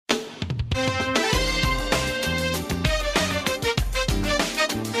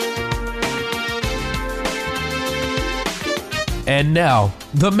And now,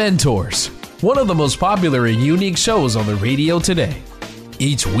 The Mentors, one of the most popular and unique shows on the radio today.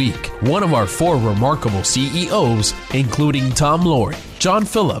 Each week, one of our 4 remarkable CEOs, including Tom Laurie, John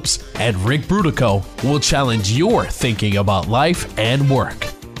Phillips, and Rick Brutico, will challenge your thinking about life and work.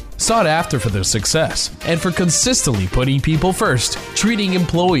 Sought after for their success and for consistently putting people first, treating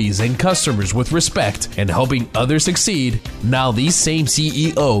employees and customers with respect, and helping others succeed, now these same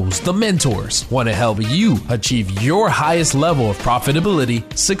CEOs, the mentors, want to help you achieve your highest level of profitability,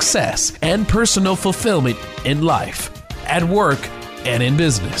 success, and personal fulfillment in life, at work, and in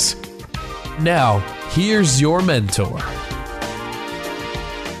business. Now, here's your mentor.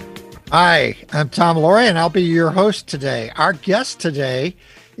 Hi, I'm Tom Laurie, and I'll be your host today. Our guest today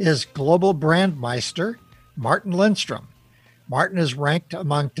is global brand Meister, Martin Lindstrom. Martin is ranked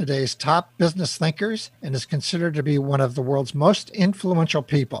among today's top business thinkers and is considered to be one of the world's most influential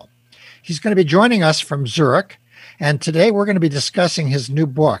people. He's going to be joining us from Zurich, and today we're going to be discussing his new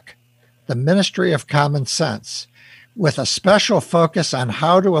book, The Ministry of Common Sense, with a special focus on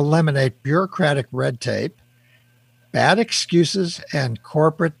how to eliminate bureaucratic red tape, bad excuses, and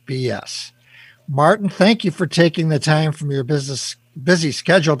corporate BS. Martin, thank you for taking the time from your busy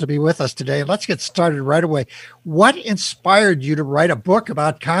schedule to be with us today. Let's get started right away. What inspired you to write a book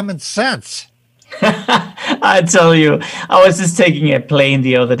about common sense? I tell you, I was just taking a plane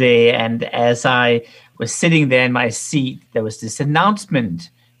the other day, and as I was sitting there in my seat, there was this announcement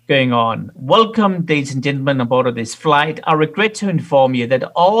going on. Welcome, ladies and gentlemen, aboard of this flight. I regret to inform you that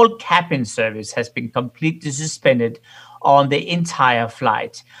all cabin service has been completely suspended on the entire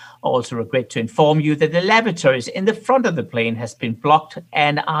flight. I also regret to inform you that the lavatories in the front of the plane has been blocked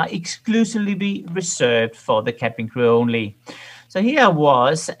and are exclusively reserved for the cabin crew only. So here I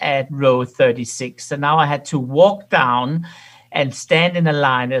was at row 36, and now I had to walk down and stand in a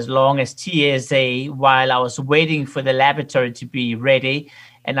line as long as TSA while I was waiting for the lavatory to be ready.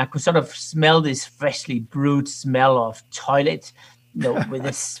 And I could sort of smell this freshly brewed smell of toilet, with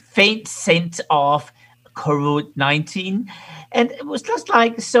this faint scent of COVID-19. And it was just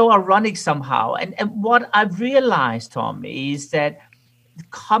like so ironic somehow. And what I've realized, Tom, is that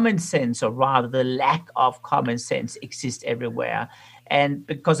common sense, or rather the lack of common sense, exists everywhere. And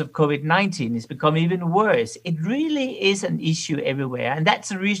because of COVID-19, it's become even worse. It really is an issue everywhere. And that's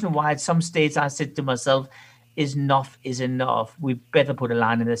the reason why at some states I said to myself, enough is enough. We better put a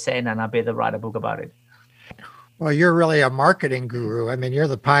line in the sand, and I better write a book about it. Well, you're really a marketing guru. I mean, you're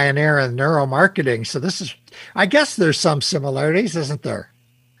the pioneer in neuromarketing. So this is, I guess there's some similarities, isn't there?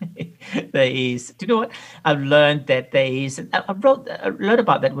 There is. Do you know what? I've learned that there is, I learned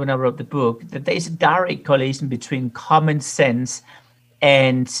about that when I wrote the book, that there is a direct correlation between common sense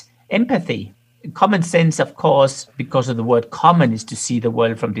and empathy. Common sense, of course, because of the word common, is to see the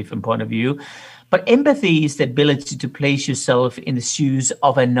world from a different point of view. But empathy is the ability to place yourself in the shoes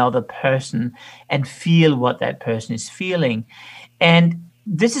of another person and feel what that person is feeling. And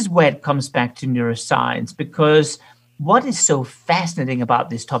this is where it comes back to neuroscience, because what is so fascinating about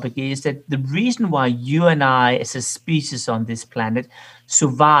this topic is that the reason why you and I as a species on this planet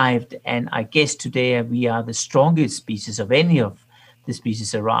survived, and I guess today we are the strongest species of any of the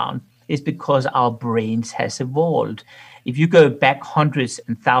species around, is because our brains has evolved. If you go back hundreds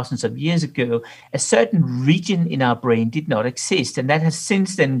and thousands of years ago, a certain region in our brain did not exist, and that has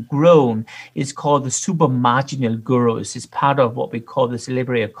since then grown. It's called the supramarginal gyrus. It's part of what we call the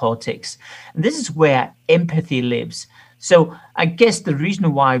cerebral cortex. And this is where empathy lives. So I guess the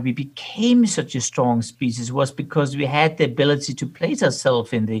reason why we became such a strong species was because we had the ability to place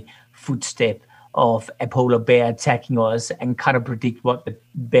ourselves in the footstep of a polar bear attacking us and kind of predict what the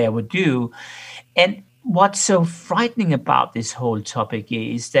bear would do. And what's so frightening about this whole topic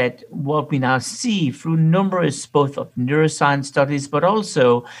is that what we now see through numerous both of neuroscience studies but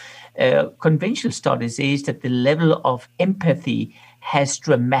also conventional studies is that the level of empathy has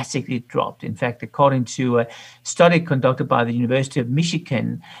dramatically dropped. In fact, according to a study conducted by the University of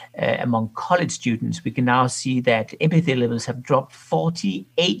Michigan among college students, we can now see that empathy levels have dropped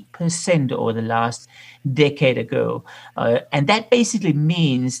 48% over the last decade ago. And that basically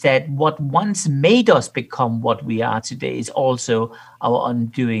means that what once made us become what we are today is also our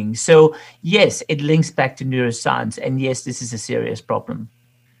undoing. So yes, it links back to neuroscience. And yes, this is a serious problem.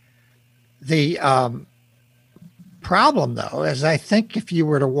 The problem, though, is I think if you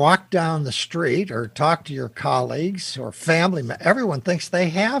were to walk down the street or talk to your colleagues or family, everyone thinks they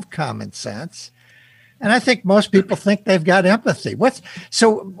have common sense. And I think most people think they've got empathy. What's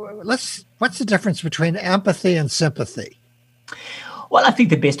the difference between empathy and sympathy? Well, I think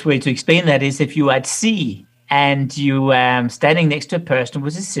the best way to explain that is if you're at sea and you standing next to a person who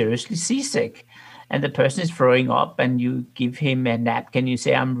is seriously seasick. and the person is throwing up, and you give him a napkin, you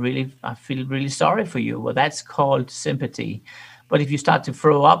say, I feel really sorry for you. Well, that's called sympathy. But if you start to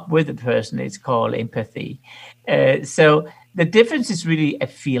throw up with the person, it's called empathy. So the difference is really a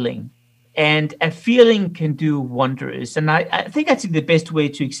feeling. And a feeling can do wonders. And I think the best way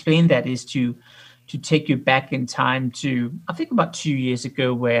to explain that is to take you back in time to, I think about 2 years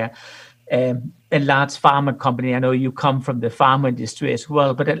ago, where a large pharma company, I know you come from the pharma industry as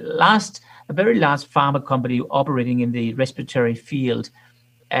well, but a very large pharma company operating in the respiratory field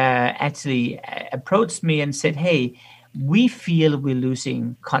actually approached me and said, hey, we feel we're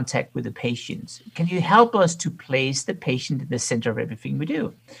losing contact with the patients. Can you help us to place the patient in the center of everything we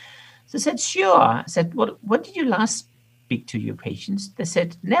do? So I said, sure. I said, when did you last speak to your patients? They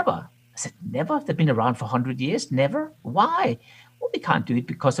said, never. I said, never? They've been around for 100 years? Never? Why? Well, we can't do it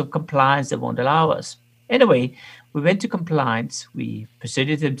because of compliance. They won't allow us. Anyway, we went to compliance. We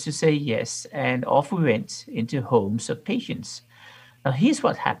persuaded them to say yes, and off we went into homes of patients. Now, here's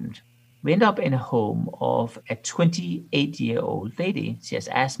what happened. We ended up in a home of a 28-year-old lady. She has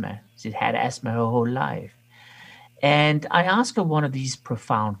asthma. She's had asthma her whole life. And I asked her one of these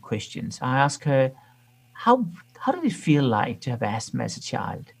profound questions. I asked her, how did it feel like to have asthma as a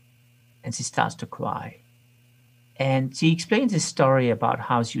child? And she starts to cry. And she explains this story about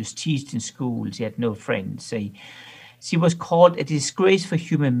how she was teased in school. She had no friends. She was called a disgrace for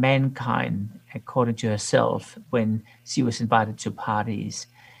human mankind, according to herself, when she was invited to parties.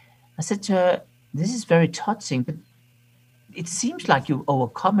 I said to her, this is very touching, but it seems like you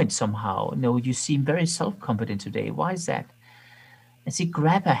overcome it somehow. You seem very self-confident today. Why is that? And she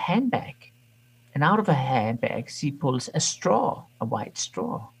grabbed her handbag, and out of her handbag, she pulls a straw, a white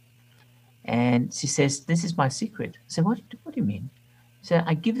straw. And she says, this is my secret. I said, what do you mean? She said,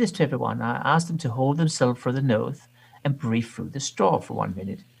 I give this to everyone. I ask them to hold themselves for the nose and breathe through the straw for 1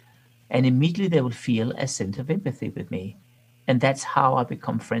 minute. And immediately they will feel a sense of empathy with me. And that's how I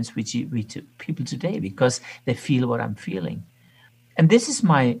become friends with people today, because they feel what I'm feeling. And this is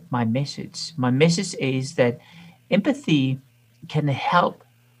my message. My message is that empathy can help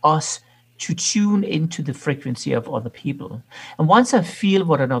us to tune into the frequency of other people. And once I feel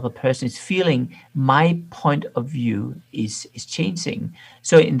what another person is feeling, my point of view is changing.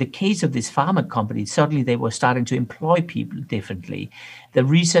 So in the case of this pharma company, suddenly they were starting to employ people differently. The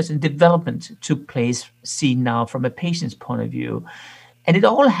research and development took place, seen now from a patient's point of view. And it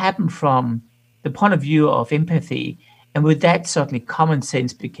all happened from the point of view of empathy. And with that, suddenly common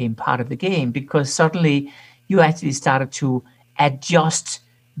sense became part of the game, because suddenly you actually started to adjust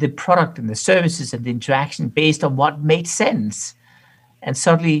the product and the services and the interaction based on what made sense. And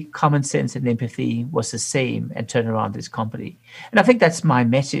suddenly common sense and empathy was the same and turned around this company. And I think that's my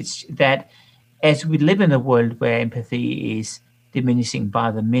message, that as we live in a world where empathy is diminishing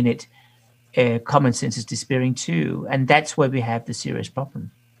by the minute, common sense is disappearing too. And that's where we have the serious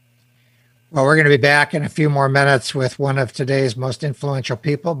problem. Well, we're going to be back in a few more minutes with one of today's most influential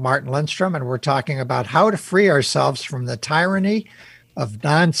people, Martin Lindstrom, and we're talking about how to free ourselves from the tyranny of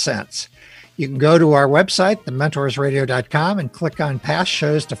nonsense. You can go to our website, thementorsradio.com, and click on past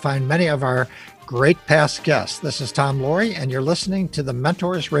shows to find many of our great past guests. This is Tom Laurie, and you're listening to the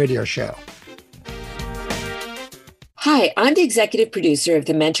Mentors Radio Show. Hi, I'm the executive producer of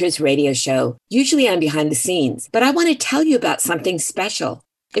the Mentors Radio Show. Usually I'm behind the scenes, but I want to tell you about something special.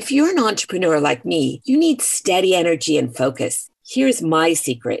 If you're an entrepreneur like me, you need steady energy and focus. Here's my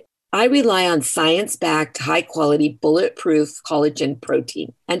secret. I rely on science-backed, high-quality, bulletproof collagen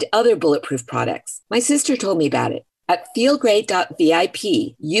protein and other bulletproof products. My sister told me about it. At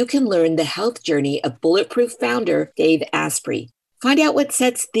feelgreat.vip, you can learn the health journey of Bulletproof founder Dave Asprey. Find out what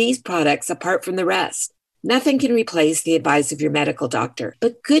sets these products apart from the rest. Nothing can replace the advice of your medical doctor,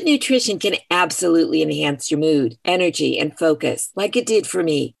 but good nutrition can absolutely enhance your mood, energy, and focus, like it did for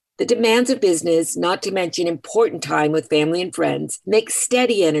me. The demands of business, not to mention important time with family and friends, make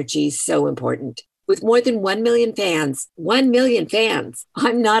steady energy so important. With more than 1 million fans,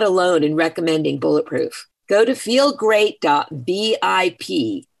 I'm not alone in recommending Bulletproof. Go to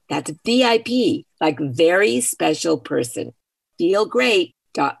feelgreat.vip. That's VIP, like very special person.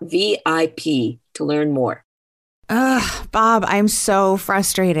 Feelgreat.vip to learn more. Ugh, Bob, I'm so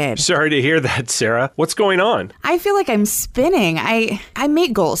frustrated. Sorry to hear that, Sarah. What's going on? I feel like I'm spinning. I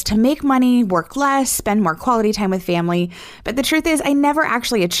make goals to make money, work less, spend more quality time with family. But the truth is, I never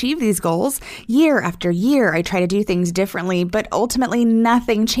actually achieve these goals. Year after year, I try to do things differently, but ultimately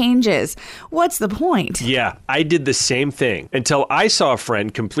nothing changes. What's the point? Yeah, I did the same thing until I saw a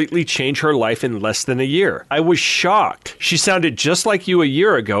friend completely change her life in less than a year. I was shocked. She sounded just like you a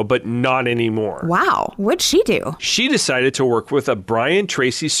year ago, but not anymore. Wow, what'd she do? She decided decided to work with a Brian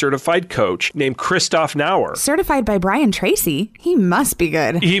Tracy certified coach named Christoph Nauer. Certified by Brian Tracy? He must be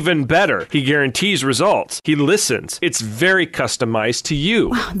good. Even better, he guarantees results. He listens. It's very customized to you.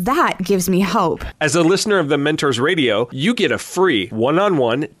 Wow, that gives me hope. As a listener of the Mentors Radio, you get a free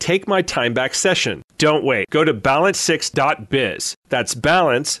one-on-one Take My Time Back session. Don't wait. Go to balance6.biz. That's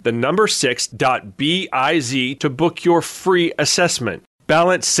balance, the number 6.biz to book your free assessment.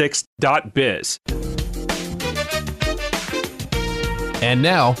 Balance6.biz. And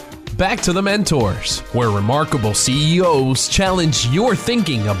now, back to the Mentors, where remarkable CEOs challenge your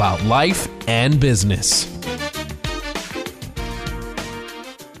thinking about life and business.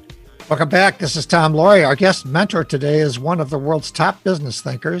 Welcome back. This is Tom Laurie. Our guest mentor today is one of the world's top business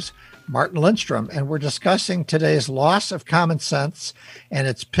thinkers, Martin Lindstrom, and we're discussing today's loss of common sense and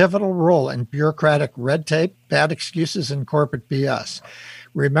its pivotal role in bureaucratic red tape, bad excuses, and corporate BS.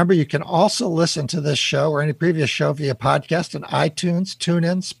 Remember, you can also listen to this show or any previous show via podcast on iTunes,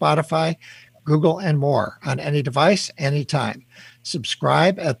 TuneIn, Spotify, Google, and more on any device, anytime.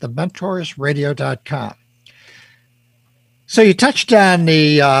 Subscribe at thementorsradio.com. So you touched on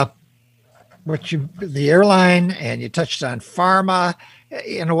the airline, and you touched on pharma.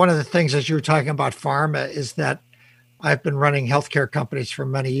 You know, one of the things as you were talking about pharma is that I've been running healthcare companies for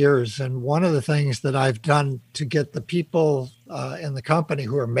many years. And one of the things that I've done to get the people in the company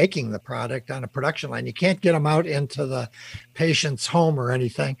who are making the product on a production line, you can't get them out into the patient's home or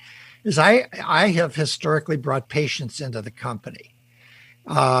anything, is I have historically brought patients into the company.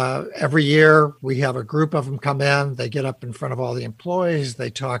 Every year we have a group of them come in, they get up in front of all the employees, they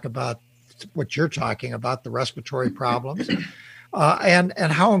talk about what you're talking about, the respiratory problems, and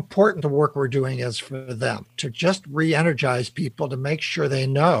how important the work we're doing is for them, to just re-energize people, to make sure they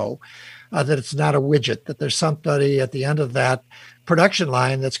know that it's not a widget, that there's somebody at the end of that production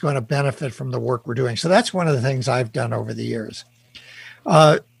line that's going to benefit from the work we're doing. So that's one of the things I've done over the years.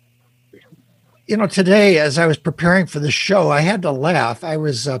 Today, as I was preparing for the show, I had to laugh. I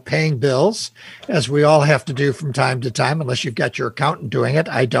was paying bills, as we all have to do from time to time, unless you've got your accountant doing it.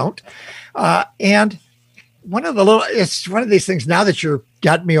 I don't. And it's one of these things, now that you've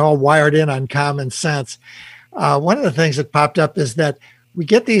got me all wired in on common sense, one of the things that popped up is that we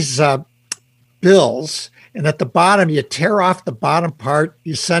get these bills, and at the bottom, you tear off the bottom part,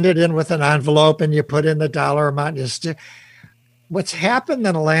 you send it in with an envelope, and you put in the dollar amount. What's happened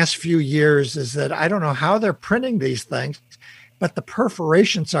in the last few years is that I don't know how they're printing these things, but the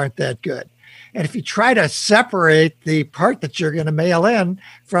perforations aren't that good. And if you try to separate the part that you're going to mail in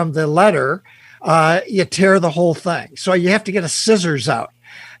from the letter, you tear the whole thing. So you have to get a scissors out.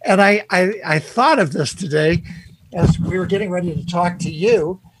 And I thought of this today as we were getting ready to talk to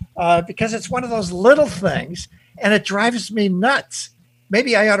you, because it's one of those little things, and it drives me nuts.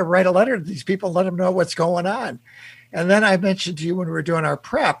 Maybe I ought to write a letter to these people, let them know what's going on. And then I mentioned to you when we were doing our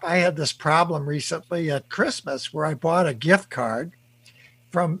prep, I had this problem recently at Christmas where I bought a gift card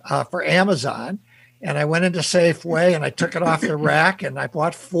for Amazon, and I went into Safeway and I took it off the rack, and I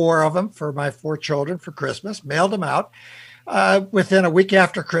bought 4 of them for my 4 children for Christmas, mailed them out. Within a week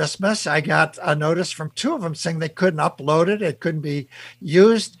after Christmas, I got a notice from 2 of them saying they couldn't upload it. It couldn't be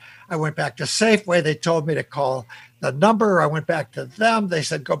used. I went back to Safeway. They told me to call the number. I went back to them. They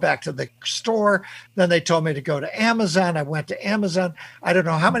said, go back to the store. Then they told me to go to Amazon. I went to Amazon. I don't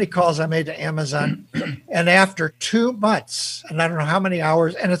know how many calls I made to Amazon. And after 2 months, and I don't know how many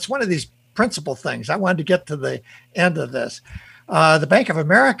hours, and it's one of these principal things. I wanted to get to the end of this. The Bank of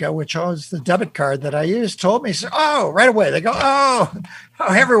America, which owns the debit card that I use, told me, right away. They go,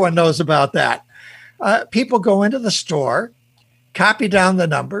 everyone knows about that. People go into the store, copy down the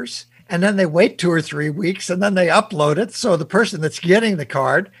numbers, and then they wait 2 or 3 weeks, and then they upload it. So the person that's getting the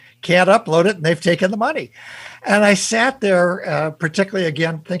card can't upload it, and they've taken the money. And I sat there, particularly,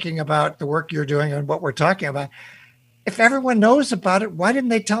 again, thinking about the work you're doing and what we're talking about. If everyone knows about it, why didn't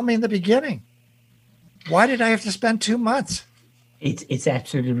they tell me in the beginning? Why did I have to spend 2 months? It's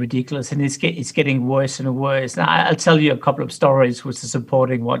absolutely ridiculous, and it's getting worse and worse. Now, I'll tell you a couple of stories which are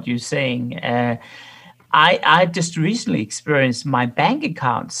supporting what you're saying. I just recently experienced my bank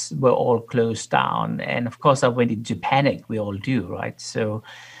accounts were all closed down. And of course, I went into panic. We all do, right? So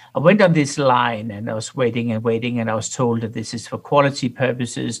I went on this line and I was waiting. And I was told that this is for quality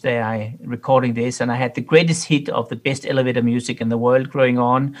purposes. They are recording this. And I had the greatest hit of the best elevator music in the world going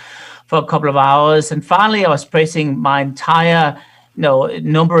on for a couple of hours. And finally, I was pressing my entire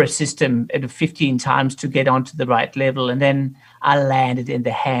number system 15 times to get onto the right level. And then I landed in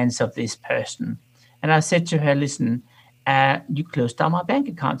the hands of this person. And I said to her, listen, you closed down my bank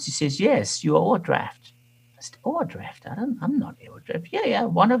account. She says, yes, your overdraft. said, overdraft? I'm not overdraft. Yeah.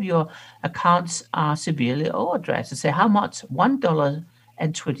 One of your accounts are severely overdraft. I say, how much?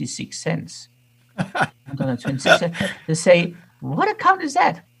 $1.26. $1.26. They say, what account is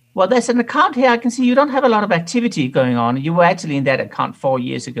that? Well, there's an account here. I can see you don't have a lot of activity going on. You were actually in that account 4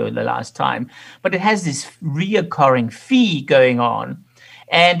 years ago, the last time, but it has this reoccurring fee going on.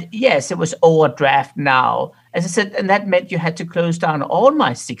 And yes, it was overdraft now. As I said, and that meant you had to close down all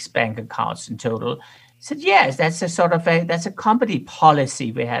my 6 bank accounts in total. I said, yes, that's a company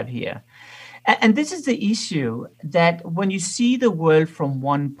policy we have here. And this is the issue, that when you see the world from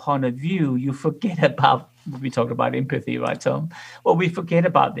one point of view, you forget about, we talked about empathy, right, Tom? Well, we forget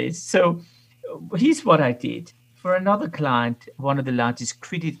about this. So here's what I did. For another client, one of the largest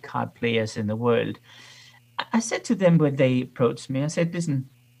credit card players in the world, I said to them when they approached me, I said, listen,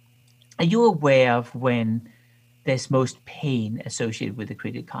 are you aware of when there's most pain associated with a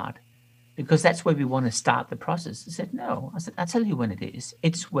credit card? Because that's where we want to start the process. I said, no. I said, I'll tell you when it is.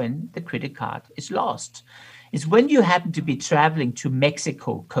 It's when the credit card is lost. It's when you happen to be traveling to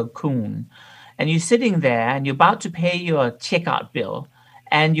Mexico, Cancun, and you're sitting there and you're about to pay your checkout bill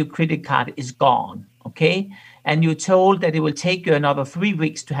and your credit card is gone, okay? And you're told that it will take you another 3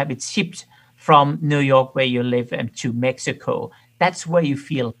 weeks to have it shipped from New York, where you live, and to Mexico. That's where you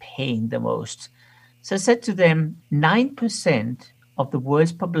feel pain the most. So I said to them, 9% of the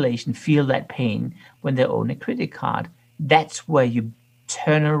world's population feel that pain when they own a credit card. That's where you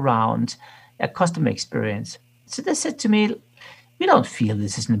turn around a customer experience. So they said to me, we don't feel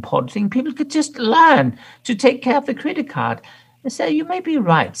this is an important thing. People could just learn to take care of the credit card. I said, you may be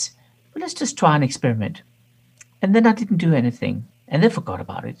right, but let's just try an experiment. And then I didn't do anything, and they forgot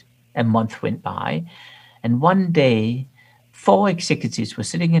about it. A month went by, and one day, 4 executives were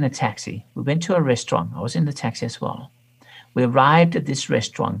sitting in a taxi. We went to a restaurant. I was in the taxi as well. We arrived at this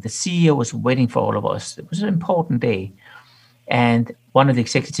restaurant. The CEO was waiting for all of us. It was an important day. And one of the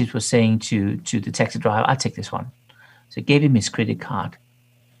executives was saying to the taxi driver, I'll take this one. So he gave him his credit card,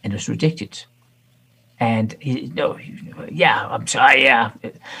 and it was rejected. And I'm sorry, yeah.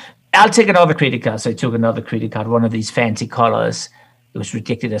 I'll take another credit card. So he took another credit card, one of these fancy colors. It was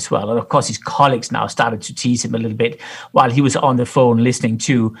rejected as well. And of course, his colleagues now started to tease him a little bit while he was on the phone listening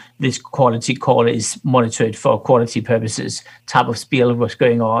to this quality call is monitored for quality purposes type of spiel was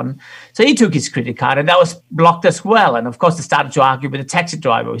going on. So he took his credit card, and that was blocked as well. And of course, they started to argue with the taxi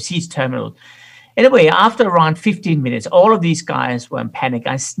driver. It was his terminal. Anyway, after around 15 minutes, all of these guys were in panic.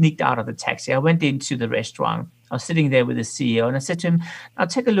 I sneaked out of the taxi. I went into the restaurant. I was sitting there with the CEO, and I said to him, now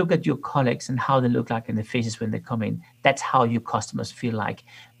take a look at your colleagues and how they look like in the faces when they come in. That's how your customers feel like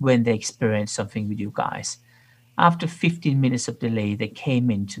when they experience something with you guys. After 15 minutes of delay, they came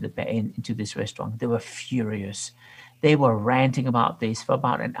into this restaurant. They were furious. They were ranting about this for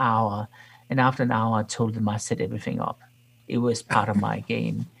about an hour. And after an hour, I told them I set everything up. It was part of my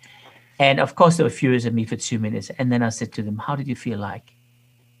game. And of course, they were furious at me for 2 minutes. And then I said to them, how did you feel like?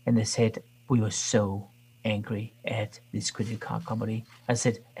 And they said, we were so angry at this credit card company. I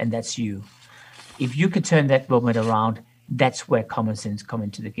said, and that's you. If you could turn that moment around, that's where common sense come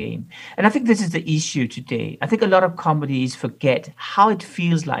into the game. And I think this is the issue today. I think a lot of companies forget how it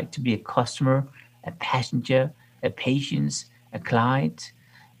feels like to be a customer, a passenger, a patient, a client.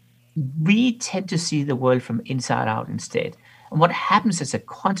 We tend to see the world from inside out instead. And what happens as a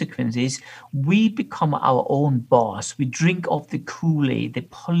consequence is we become our own boss. We drink off the Kool-Aid. The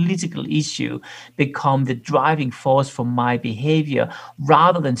political issue become the driving force for my behavior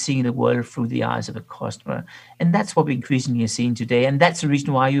rather than seeing the world through the eyes of a customer. And that's what we're increasingly seeing today. And that's the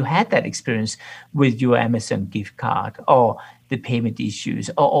reason why you had that experience with your Amazon gift card or the payment issues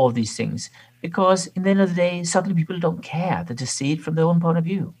or all these things. Because in the end of the day, suddenly people don't care. They just see it from their own point of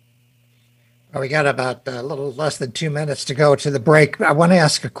view. Well, we got about a little less than 2 minutes to go to the break. I want to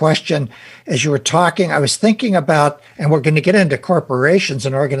ask a question. As you were talking, I was thinking about, and we're going to get into corporations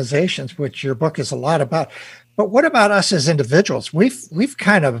and organizations, which your book is a lot about. But what about us as individuals? We've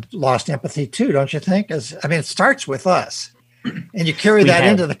kind of lost empathy too, don't you think? It starts with us, and you carry that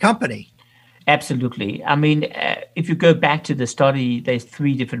into the company. Absolutely. If you go back to the study, there's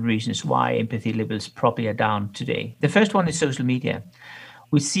 3 different reasons why empathy levels probably are down today. The first one is social media.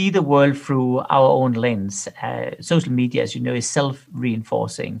 We see the world through our own lens. Social media, as you know, is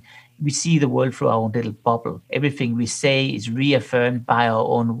self-reinforcing. We see the world through our own little bubble. Everything we say is reaffirmed by our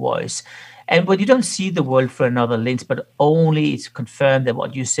own voice. And when you don't see the world through another lens, but only it's confirmed that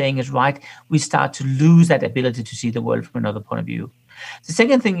what you're saying is right, we start to lose that ability to see the world from another point of view. The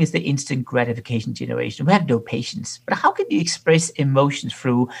second thing is the instant gratification generation. We have no patience. But how can you express emotions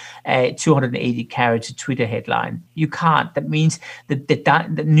through a 280 character Twitter headline? You can't. That means that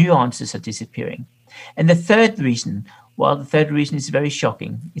the nuances are disappearing. And the third reason is very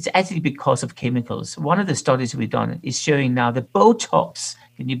shocking. It's actually because of chemicals. One of the studies we've done is showing now that Botox,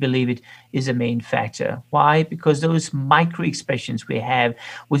 can you believe it, is a main factor. Why? Because those micro expressions we have,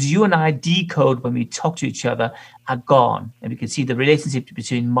 which you and I decode when we talk to each other, are gone. And we can see the relationship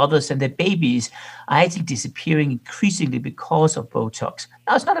between mothers and their babies are actually disappearing increasingly because of Botox.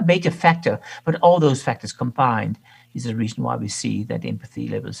 Now, it's not a major factor, but all those factors combined is the reason why we see that empathy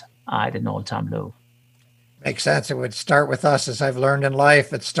levels are at an all-time low. Makes sense. It would start with us. As I've learned in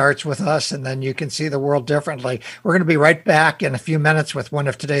life, it starts with us, and then you can see the world differently. We're going to be right back in a few minutes with one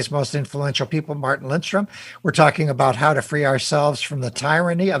of today's most influential people, Martin Lindstrom. We're talking about how to free ourselves from the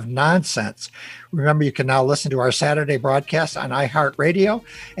tyranny of nonsense. Remember, you can now listen to our Saturday broadcast on iHeartRadio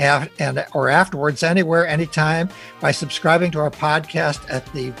or afterwards, anywhere, anytime, by subscribing to our podcast at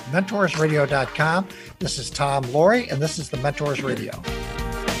thementorsradio.com. This is Tom Laurie, and this is The Mentors Radio.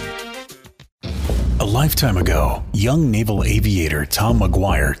 A lifetime ago, young naval aviator Tom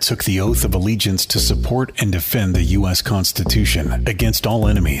McGuire took the oath of allegiance to support and defend the U.S. Constitution against all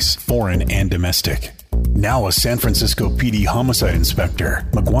enemies, foreign and domestic. Now a San Francisco PD homicide inspector,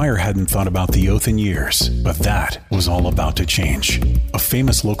 McGuire hadn't thought about the oath in years, but that was all about to change. A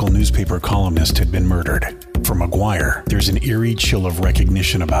famous local newspaper columnist had been murdered. For McGuire, there's an eerie chill of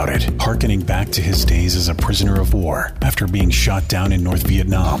recognition about it, hearkening back to his days as a prisoner of war after being shot down in North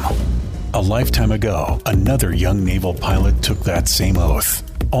Vietnam. A lifetime ago, another young naval pilot took that same oath.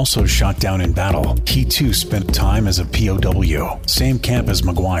 Also shot down in battle, he too spent time as a POW, same camp as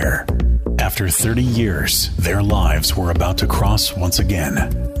McGuire. After 30 years, their lives were about to cross once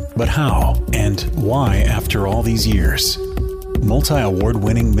again. But how and why after all these years?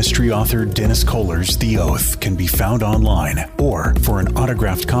 Multi-award-winning mystery author Dennis Kohler's The Oath can be found online or for an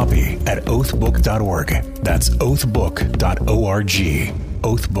autographed copy at oathbook.org. That's oathbook.org.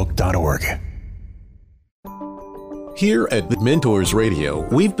 oathbook.org. Here at the Mentors Radio,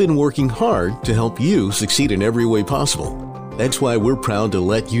 we've been working hard to help you succeed in every way possible. That's why we're proud to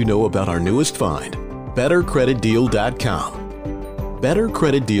let you know about our newest find, BetterCreditDeal.com.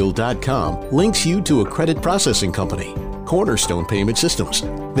 BetterCreditDeal.com links you to a credit processing company, Cornerstone Payment Systems,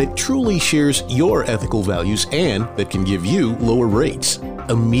 that truly shares your ethical values and that can give you lower rates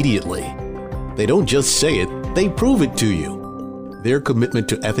immediately. They don't just say it, they prove it to you. Their commitment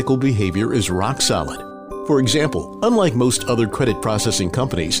to ethical behavior is rock solid. For example, unlike most other credit processing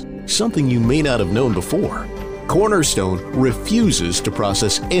companies, something you may not have known before, Cornerstone refuses to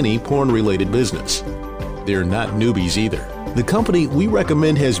process any porn-related business. They're not newbies either. The company we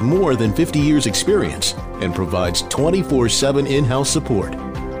recommend has more than 50 years experience and provides 24/7 in-house support.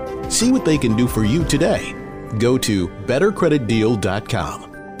 See what they can do for you today. Go to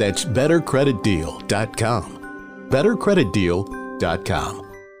BetterCreditDeal.com. That's BetterCreditDeal.com. BetterCreditDeal.com.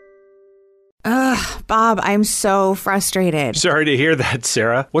 Ugh, Bob, I'm so frustrated. Sorry to hear that,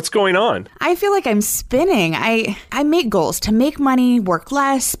 Sarah. What's going on? I feel like I'm spinning. I make goals to make money, work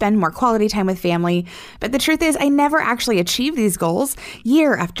less, spend more quality time with family. But the truth is, I never actually achieve these goals.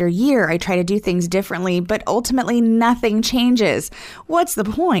 Year after year, I try to do things differently, but ultimately nothing changes. What's the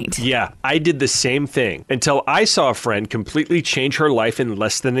point? Yeah, I did the same thing until I saw a friend completely change her life in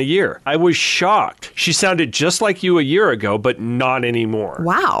less than a year. I was shocked. She sounded just like you a year ago, but not anymore.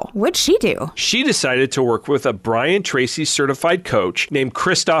 Wow, what'd she do? She decided to work with a Brian Tracy certified coach named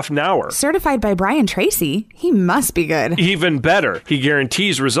Christoph Nauer. Certified by Brian Tracy? He must be good. Even better, he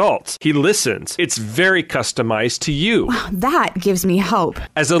guarantees results. He listens. It's very customized to you. Wow, that gives me hope.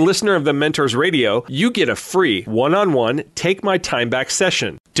 As a listener of the Mentors Radio, you get a free one-on-one Take My Time Back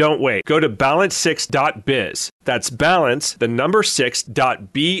session. Don't wait. Go to balance6.biz. That's balance, the number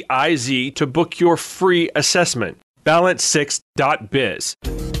 6.biz to book your free assessment. balance6.biz.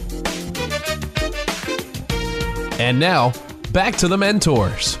 And now, back to the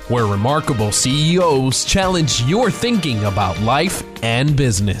Mentors, where remarkable CEOs challenge your thinking about life and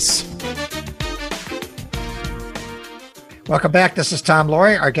business. Welcome back. This is Tom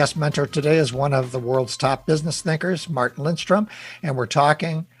Laurie. Our guest mentor today is one of the world's top business thinkers, Martin Lindstrom, and we're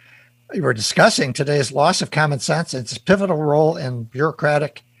discussing today's loss of common sense and its pivotal role in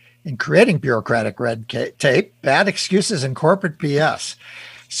creating bureaucratic red tape, bad excuses, and corporate BS.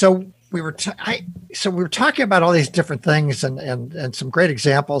 So we were talking about all these different things and some great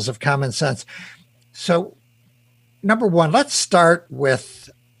examples of common sense. So, number one, let's start with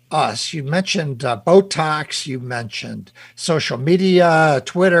us. You mentioned Botox. You mentioned social media,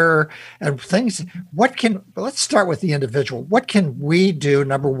 Twitter, and things. Let's start with the individual. What can we do?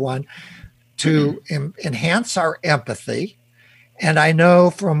 Number one, to enhance our empathy And I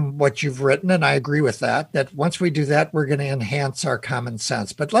know from what you've written, and I agree with that once we do that, we're going to enhance our common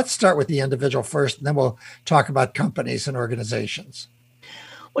sense. But let's start with the individual first, and then we'll talk about companies and organizations.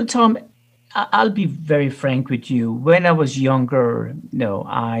 Well, Tom, I'll be very frank with you. When I was younger,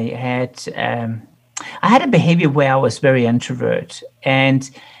 I had a behavior where I was very introvert. And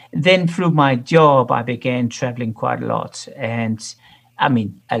then through my job, I began traveling quite a lot. And I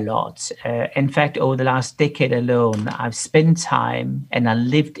mean, a lot. In fact, over the last decade alone, I've spent time and I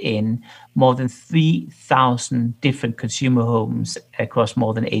lived in more than 3,000 different consumer homes across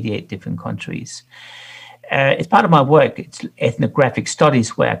more than 88 different countries. It's part of my work. It's ethnographic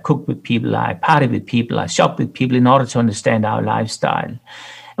studies where I cook with people, I party with people, I shop with people in order to understand our lifestyle.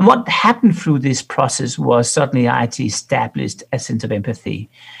 And what happened through this process was suddenly I actually established a sense of empathy.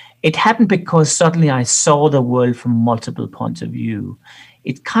 It happened because suddenly I saw the world from multiple points of view.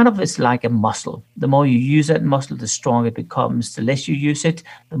 It kind of is like a muscle. The more you use that muscle, the stronger it becomes. The less you use it,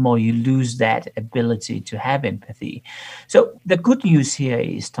 the more you lose that ability to have empathy. So the good news here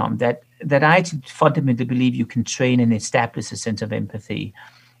is, Tom, that I fundamentally believe you can train and establish a sense of empathy.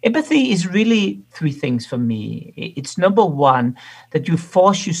 Empathy is really three things for me. It's number one, that you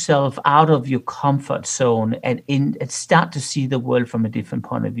force yourself out of your comfort zone and start to see the world from a different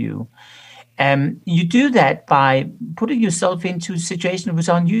point of view. You do that by putting yourself into situations which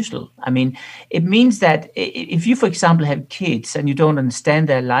are unusual. I mean, it means that if you, for example, have kids and you don't understand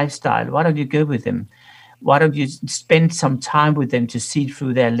their lifestyle, why don't you go with them? Why don't you spend some time with them to see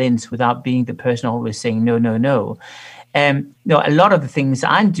through their lens without being the person always saying, no, no, no? A lot of the things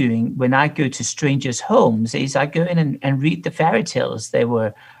I'm doing when I go to strangers' homes is I go in and read the fairy tales they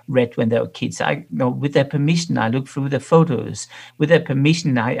were read when they were kids. With their permission, I look through the photos. With their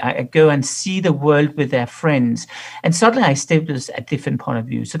permission, I go and see the world with their friends. And suddenly I establish a different point of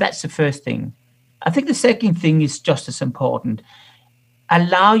view. So that's the first thing. I think the second thing is just as important.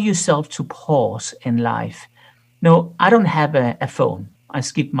 Allow yourself to pause in life. No, I don't have a phone. I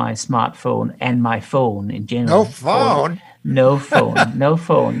skip my smartphone and my phone in general. No phone? No phone. No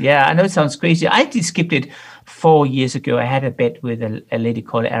phone. Yeah, I know it sounds crazy. I actually skipped it 4 years ago. I had a bet with a lady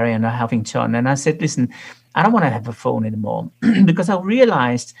called Ariana Huffington. And I said, listen, I don't want to have a phone anymore because I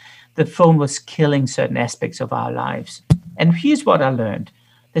realized the phone was killing certain aspects of our lives. And here's what I learned.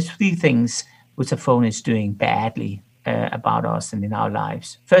 There's three things which a phone is doing badly about us and in our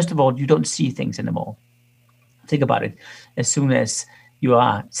lives. First of all, you don't see things anymore. Think about it. As soon as you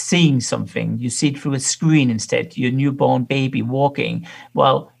are seeing something, you see it through a screen instead. Your newborn baby walking.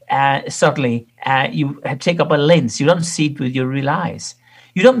 Well, suddenly you take up a lens. You don't see it with your real eyes.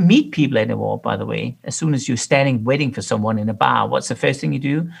 You don't meet people anymore, by the way. As soon as you're standing waiting for someone in a bar, what's the first thing you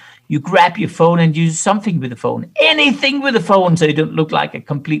do? You grab your phone and use something with the phone. Anything with the phone so you don't look like a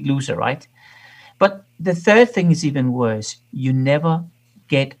complete loser, right? But the third thing is even worse. You never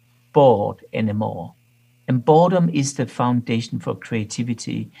get bored anymore. And boredom is the foundation for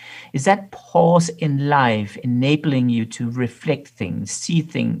creativity. Is that pause in life enabling you to reflect things, see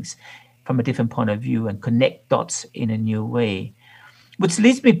things from a different point of view and connect dots in a new way? Which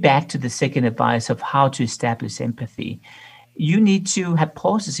leads me back to the second advice of how to establish empathy. You need to have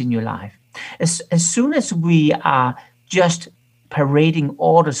pauses in your life. As soon as we are just parading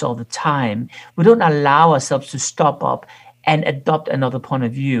orders all the time, we don't allow ourselves to stop up and adopt another point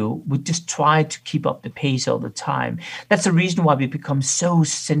of view. We just try to keep up the pace all the time. That's the reason why we become so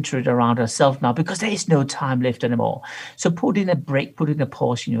centered around ourselves now, because there is no time left anymore. So put in a break, put in a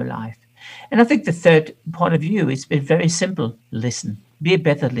pause in your life. And I think the third point of view is very simple. Listen. Be a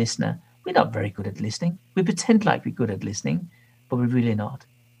better listener. We're not very good at listening. We pretend like we're good at listening, but we're really not.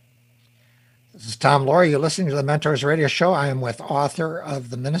 This is Tom Laurie. You're listening to the Mentors Radio Show. I am with author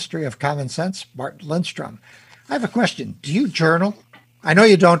of The Ministry of Common Sense, Martin Lindstrom. I have a question. Do you journal? I know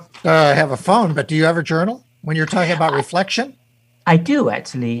you don't have a phone, but do you ever journal when you're talking about reflection? I do,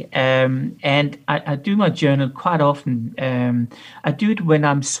 actually. And I do my journal quite often. I do it when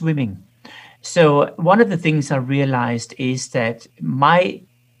I'm swimming. So one of the things I realized is that my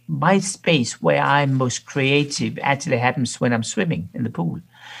space where I'm most creative actually happens when I'm swimming in the pool.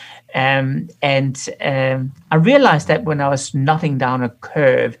 I realized that when I was knotting down a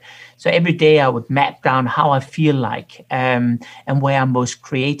curve. So every day I would map down how I feel like and where I'm most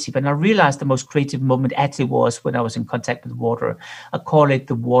creative. And I realized the most creative moment actually was when I was in contact with water. I call it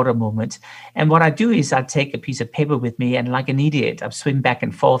the water moment. And what I do is I take a piece of paper with me and like an idiot, I swim back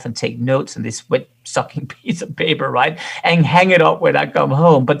and forth and take notes on this wet sucking piece of paper, right? And hang it up when I come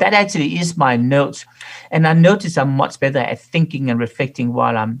home. But that actually is my notes. And I notice I'm much better at thinking and reflecting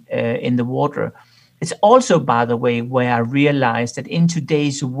while I'm in the water. It's also, by the way, where I realized that in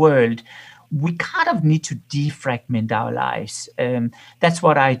today's world, we kind of need to defragment our lives. That's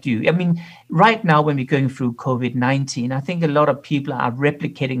what I do. I mean, right now, when we're going through COVID-19, I think a lot of people are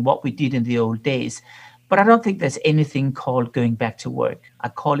replicating what we did in the old days. But I don't think there's anything called going back to work. I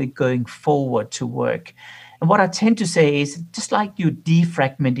call it going forward to work. And what I tend to say is, just like you're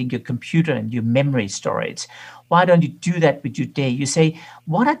defragmenting your computer and your memory storage, why don't you do that with your day? You say,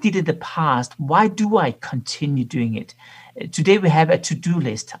 what I did in the past, why do I continue doing it? Today we have a to-do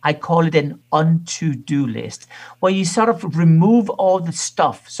list. I call it an on-to-do list, where you sort of remove all the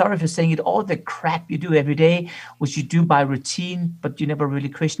stuff. Sorry for saying it, all the crap you do every day, which you do by routine, but you never really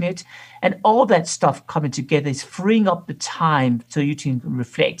question it. And all that stuff coming together is freeing up the time so you can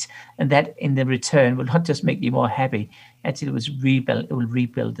reflect. And that in the return will not just make you more happy, actually it will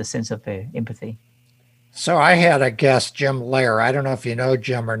rebuild the sense of empathy. So I had a guest, Jim Lair. I don't know if you know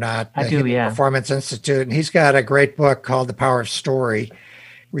Jim or not. I do, yeah. Performance Institute. And he's got a great book called The Power of Story,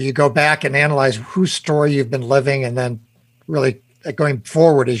 where you go back and analyze whose story you've been living and then really going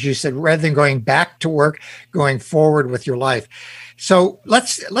forward, as you said, rather than going back to work, going forward with your life. So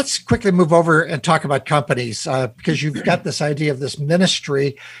let's quickly move over and talk about companies, because you've got this idea of this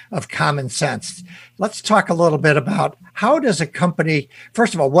ministry of common sense. Let's talk a little bit about how does a company,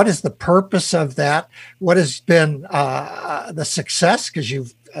 first of all, what is the purpose of that? What has been the success, because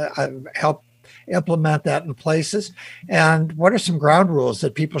you've helped implement that in places? And what are some ground rules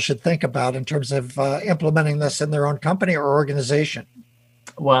that people should think about in terms of implementing this in their own company or organization?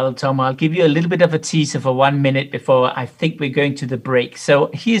 Well, Tom, I'll give you a little bit of a teaser for 1 minute before I think we're going to the break. So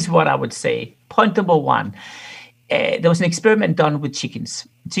here's what I would say. Point number one, there was an experiment done with chickens.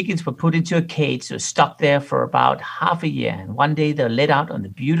 Chickens were put into a cage, so stuck there for about half a year. And one day they were let out on the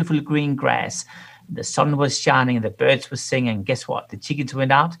beautiful green grass. The sun was shining and the birds were singing. Guess what? The chickens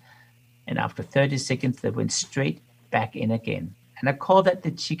went out, and after 30 seconds, they went straight back in again. And I call that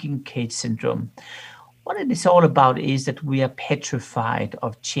the chicken cage syndrome. What it is all about is that we are petrified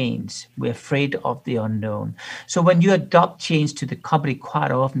of change. We're afraid of the unknown. So when you adopt change to the company,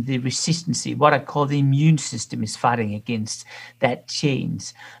 quite often the resistance, what I call the immune system, is fighting against that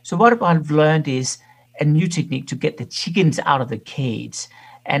change. So what I've learned is a new technique to get the chickens out of the cage.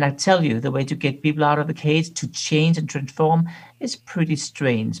 And I tell you, the way to get people out of the cage, to change and transform, is pretty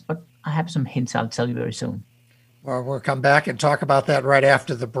strange. But I have some hints I'll tell you very soon. Well, we'll come back and talk about that right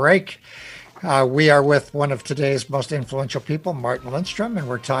after the break. We are with one of today's most influential people, Martin Lindstrom, and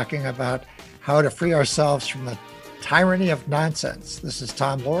we're talking about how to free ourselves from the tyranny of nonsense. This is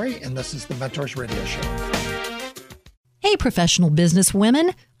Tom Laurie, and this is the Mentors Radio Show. Hey, professional business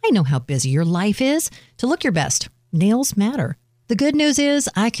women. I know how busy your life is. To look your best, nails matter. The good news is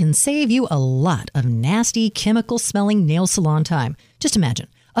I can save you a lot of nasty, chemical-smelling nail salon time. Just imagine,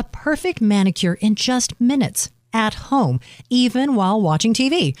 a perfect manicure in just minutes. At home, even while watching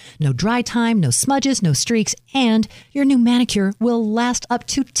TV. No dry time, no smudges, no streaks, and your new manicure will last up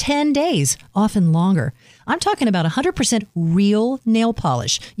to 10 days, often longer. I'm talking about 100% real nail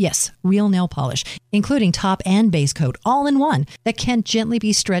polish. Yes, real nail polish, including top and base coat all in one that can gently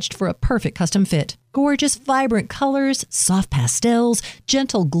be stretched for a perfect custom fit. Gorgeous, vibrant colors, soft pastels,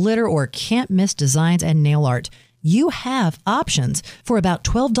 gentle glitter, or can't-miss designs and nail art. You have options. For about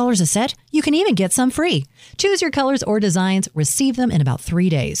 $12 a set, you can even get some free. Choose your colors or designs, receive them in about 3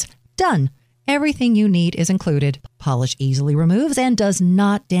 days. Done. Everything you need is included. Polish easily removes and does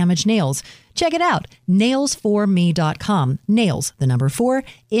not damage nails. Check it out. Nails4me.com. Nails, the number 4,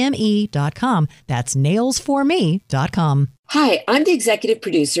 me.com. That's nails4me.com. Hi, I'm the executive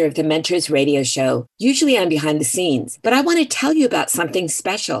producer of the Mentors Radio Show. Usually I'm behind the scenes, but I want to tell you about something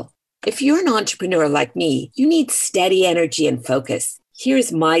special. If you're an entrepreneur like me, you need steady energy and focus.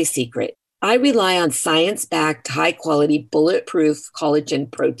 Here's my secret. I rely on science-backed, high-quality, bulletproof collagen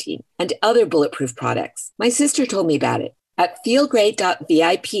protein and other bulletproof products. My sister told me about it. At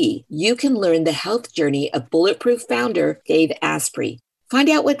feelgreat.vip, you can learn the health journey of Bulletproof founder Dave Asprey. Find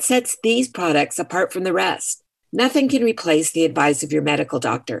out what sets these products apart from the rest. Nothing can replace the advice of your medical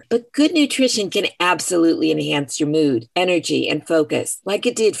doctor, but good nutrition can absolutely enhance your mood, energy, and focus, like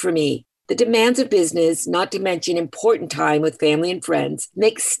it did for me. The demands of business, not to mention important time with family and friends,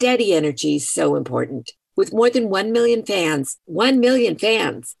 make steady energy so important. With more than 1 million fans,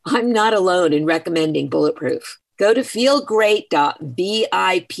 I'm not alone in recommending Bulletproof. Go to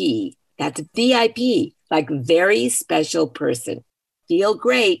feelgreat.vip. That's VIP, like very special person.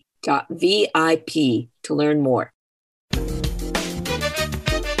 Feelgreat.vip to learn more.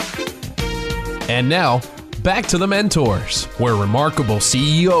 And now, back to the Mentors, where remarkable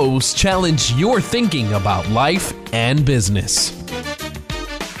CEOs challenge your thinking about life and business.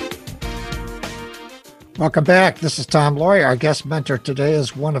 Welcome back. This is Tom Laurie. Our guest mentor today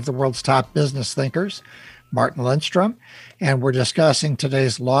is one of the world's top business thinkers, Martin Lindstrom, and we're discussing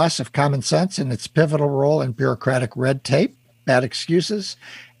today's loss of common sense and its pivotal role in bureaucratic red tape, bad excuses,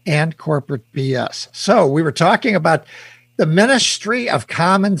 and corporate BS. So we were talking about the Ministry of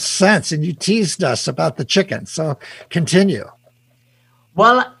Common Sense, and you teased us about the chicken. So continue.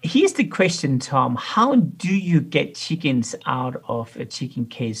 Well, here's the question, Tom. How do you get chickens out of a chicken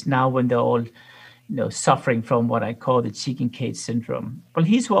cage now when they're all suffering from what I call the chicken cage syndrome? Well,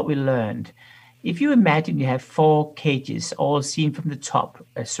 here's what we learned. If you imagine you have 4 cages, all seen from the top,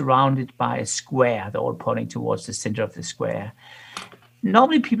 surrounded by a square, they're all pointing towards the center of the square.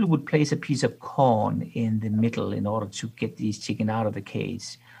 Normally, people would place a piece of corn in the middle in order to get these chickens out of the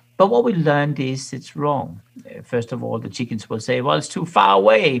cage. But what we learned is it's wrong. First of all, the chickens will say, well, it's too far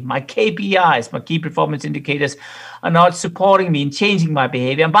away. My KPIs, my key performance indicators, are not supporting me in changing my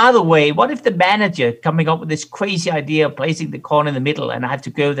behavior. And by the way, what if the manager coming up with this crazy idea of placing the corn in the middle and I have to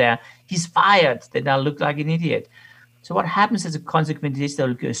go there, he's fired, then I'll look like an idiot. So what happens as a consequence is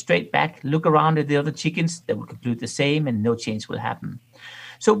they'll go straight back, look around at the other chickens, they will conclude the same and no change will happen.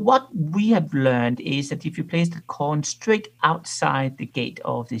 So what we have learned is that if you place the corn straight outside the gate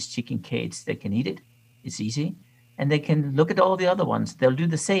of this chicken cage, they can eat it. It's easy. And they can look at all the other ones. They'll do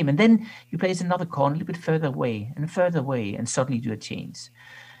the same. And then you place another corn a little bit further away, and suddenly do a change.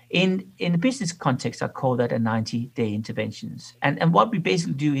 In the business context, I call that a 90-day interventions. And what we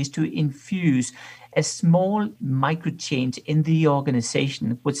basically do is to infuse a small micro change in the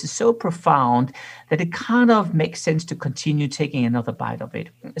organization, which is so profound that it kind of makes sense to continue taking another bite of it.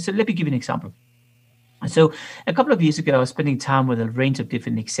 So let me give you an example. So a couple of years ago, I was spending time with a range of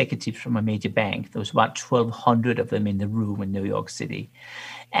different executives from a major bank. There was about 1,200 of them in the room in New York City.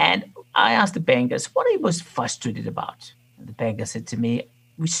 And I asked the bankers what he was frustrated about. And the banker said to me,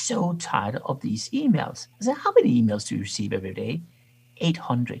 we're so tired of these emails. I said, how many emails do you receive every day?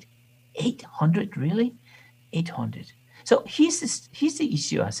 800. 800, really? 800. So here's the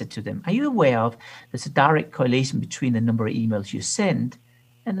issue, I said to them. Are you aware of there's a direct correlation between the number of emails you send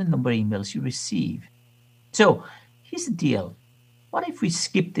and the number of emails you receive? So here's the deal. What if we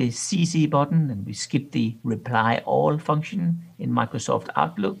skip the CC button and we skip the reply all function in Microsoft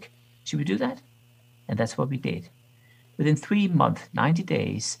Outlook? Should we do that? And that's what we did. Within 3 months, 90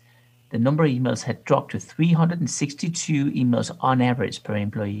 days, the number of emails had dropped to 362 emails on average per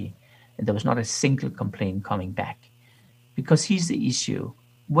employee. And there was not a single complaint coming back. Because here's the issue.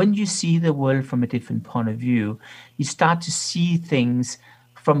 When you see the world from a different point of view, you start to see things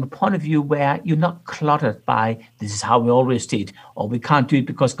from a point of view where you're not cluttered by this is how we always did, or we can't do it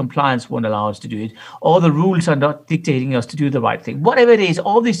because compliance won't allow us to do it, or the rules are not dictating us to do the right thing. Whatever it is,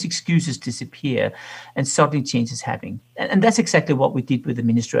 all these excuses disappear and suddenly change is happening. And that's exactly what we did with the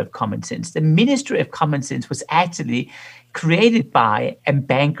Ministry of Common Sense. The Ministry of Common Sense was actually created by a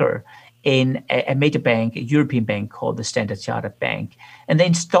banker in a major bank, a European bank called the Standard Chartered Bank. And they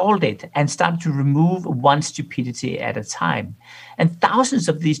installed it and started to remove one stupidity at a time. And thousands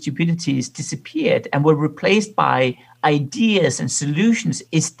of these stupidities disappeared and were replaced by ideas and solutions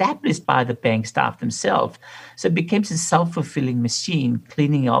established by the bank staff themselves. So it became a self-fulfilling machine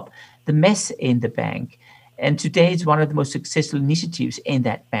cleaning up the mess in the bank. And today it's one of the most successful initiatives in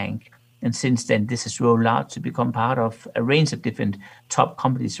that bank. And since then, this has rolled out to become part of a range of different top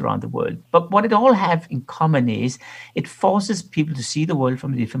companies around the world. But what it all have in common is it forces people to see the world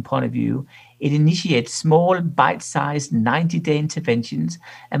from a different point of view. It initiates small, bite-sized 90-day interventions.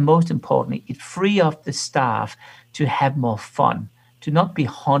 And most importantly, it frees up the staff to have more fun, to not be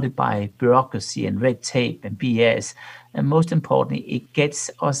haunted by bureaucracy and red tape and BS. And most importantly, it gets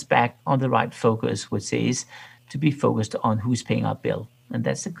us back on the right focus, which is to be focused on who's paying our bill. And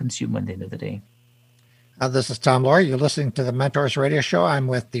that's the consumer at the end of the day. This is Tom Laurie. You're listening to the Mentors Radio Show. I'm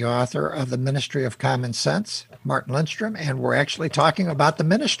with the author of The Ministry of Common Sense, Martin Lindstrom, and we're actually talking about the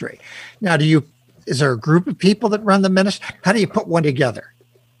ministry. Now, is there a group of people that run the ministry? How do you put one together?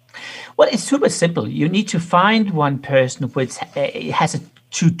 Well, it's super simple. You need to find one person which has a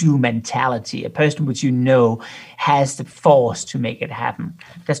to-do mentality, a person which has the force to make it happen.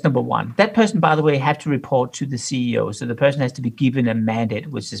 That's number one. That person, by the way, have to report to the CEO. So the person has to be given a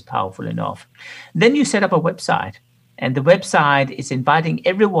mandate, which is powerful enough. Then you set up a website. And the website is inviting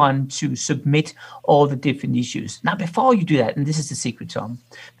everyone to submit all the different issues. Now, before you do that, and this is the secret, Tom,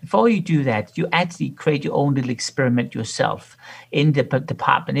 before you do that, you actually create your own little experiment yourself in the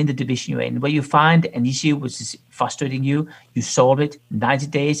department, in the division you're in, where you find an issue which is frustrating you, you solve it in 90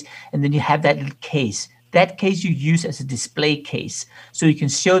 days, and then you have that little case. That case you use as a display case, so you can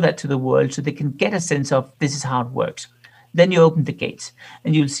show that to the world so they can get a sense of this is how it works. Then you open the gates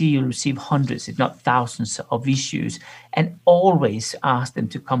and you'll receive hundreds, if not thousands of issues, and always ask them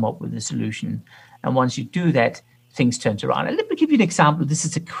to come up with a solution. And once you do that, things turn around. And let me give you an example. This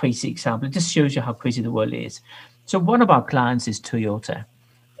is a crazy example. It just shows you how crazy the world is. So one of our clients is Toyota.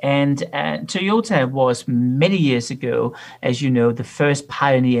 And Toyota was many years ago, as you know, the first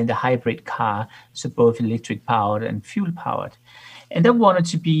pioneer in the hybrid car, so both electric powered and fuel powered. And they wanted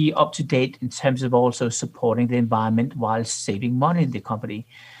to be up to date in terms of also supporting the environment while saving money in the company.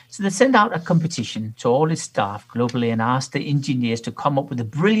 So they sent out a competition to all its staff globally and asked the engineers to come up with a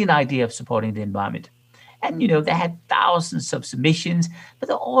brilliant idea of supporting the environment. And, they had thousands of submissions, but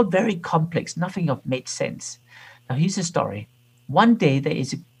they're all very complex. Nothing of made sense. Now, here's the story. One day there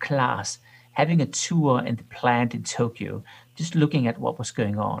is a class having a tour in the plant in Tokyo, just looking at what was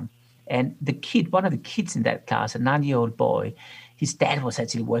going on. And the kid, one of the kids in that class, a 9-year-old boy, his dad was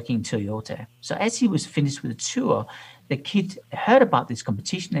actually working in Toyota. So as he was finished with the tour, the kid heard about this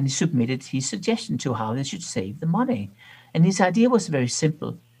competition and he submitted his suggestion to how they should save the money. And his idea was very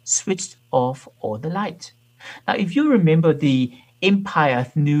simple: switch off all the light. Now, if you remember the Empire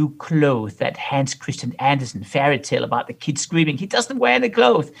of New Clothes, that Hans Christian Andersen fairy tale about the kid screaming, he doesn't wear any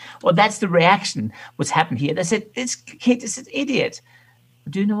clothes. Well, that's the reaction what's happened here. They said, this kid is an idiot.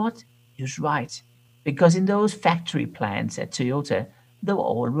 But do you know what? He was right. Because in those factory plants at Toyota, they were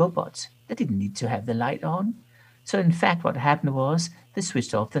all robots. They didn't need to have the light on. So in fact, what happened was they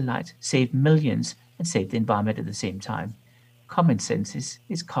switched off the light, saved millions, and saved the environment at the same time. Common sense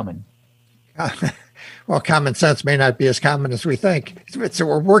is common. Well, common sense may not be as common as we think. So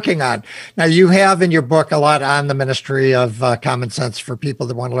we're working on. Now, you have in your book a lot on the ministry of common sense for people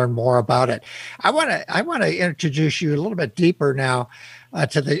that want to learn more about it. I want to introduce you a little bit deeper now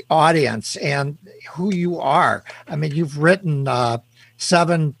to the audience and who you are. I mean, you've written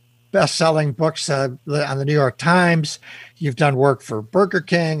 7 best-selling books on the New York Times. You've done work for Burger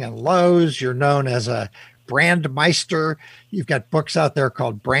King and Lowe's. You're known as a brand Meister. You've got books out there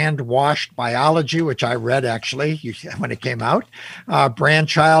called Brand Washed Biology, which I read actually when it came out, Brand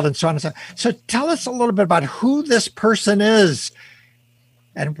Child, and so on and so on. So tell us a little bit about who this person is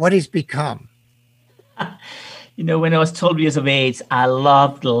and what he's become. When I was 12 years of age, I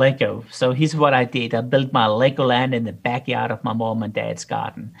loved Lego. So here's what I did. I built my Legoland in the backyard of my mom and dad's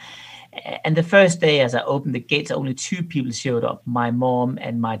garden. And the first day, as I opened the gates, only 2 people showed up, my mom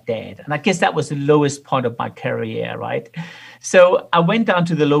and my dad. And I guess that was the lowest point of my career, right? So I went down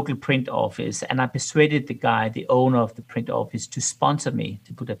to the local print office and I persuaded the guy, the owner of the print office, to sponsor me,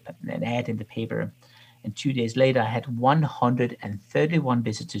 to put an ad in the paper. And 2 days later, I had 131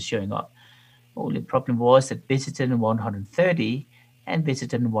 visitors showing up. Only problem was that visitor 130 and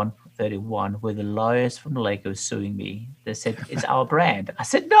visitor 131 were the lawyers from Lego suing me. They said, it's our brand. I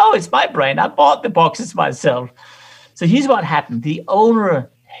said, no, it's my brand. I bought the boxes myself. So here's what happened. The owner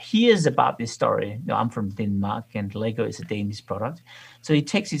hears about this story. I'm from Denmark and Lego is a Danish product. So he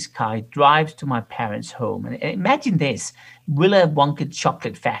takes his car, he drives to my parents' home. And imagine this, Willy Wonka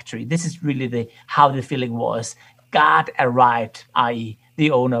chocolate factory. This is really how the feeling was. God arrived, i.e.,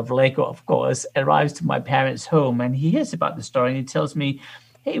 the owner of Lego, of course, arrives to my parents' home and he hears about the story and he tells me,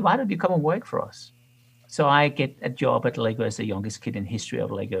 hey, why don't you come and work for us? So I get a job at Lego as the youngest kid in history of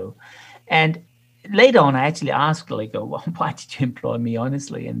Lego. And later on, I actually asked Lego, well, why did you employ me,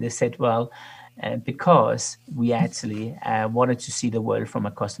 honestly? And they said, well, because we actually wanted to see the world from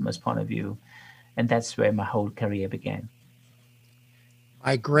a customer's point of view. And that's where my whole career began.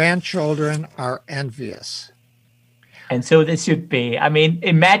 My grandchildren are envious. And so they should be. I mean,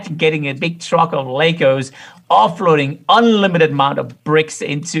 imagine getting a big truck of Legos, offloading unlimited amount of bricks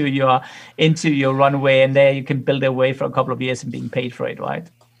into your runway, and there you can build away for a couple of years and being paid for it, right?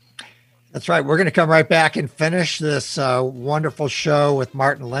 That's right. We're going to come right back and finish this wonderful show with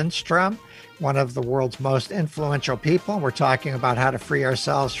Martin Lindstrom, one of the world's most influential people. We're talking about how to free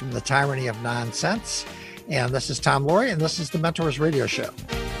ourselves from the tyranny of nonsense. And this is Tom Laurie, and this is the Mentors Radio Show.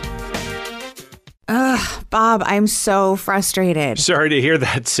 Ugh, Bob, I'm so frustrated. Sorry to hear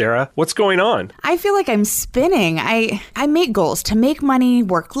that, Sarah. What's going on? I feel like I'm spinning. I make goals to make money,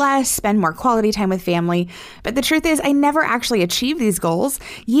 work less, spend more quality time with family. But the truth is, I never actually achieve these goals.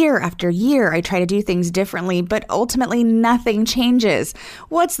 Year after year, I try to do things differently, but ultimately nothing changes.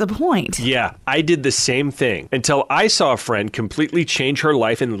 What's the point? Yeah, I did the same thing until I saw a friend completely change her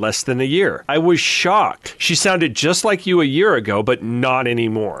life in less than a year. I was shocked. She sounded just like you a year ago, but not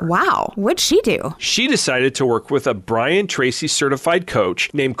anymore. Wow, what'd she do? She decided decided to work with a Brian Tracy certified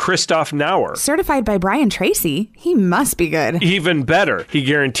coach named Christoph Nauer. Certified by Brian Tracy? He must be good. Even better, he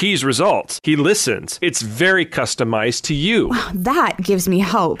guarantees results. He listens. It's very customized to you. Wow, that gives me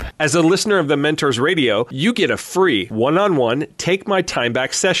hope. As a listener of the Mentors Radio, you get a free one-on-one Take My Time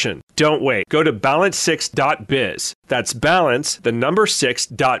Back session. Don't wait. Go to balance6.biz. That's balance, the number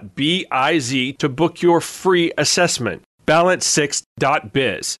 6.biz to book your free assessment.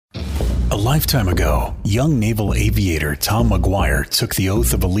 Balance6.biz. A lifetime ago, young naval aviator Tom McGuire took the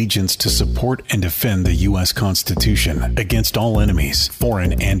oath of allegiance to support and defend the U.S. Constitution against all enemies,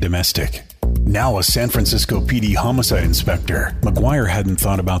 foreign and domestic. Now a San Francisco PD homicide inspector, McGuire hadn't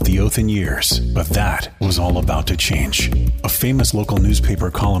thought about the oath in years, but that was all about to change. A famous local newspaper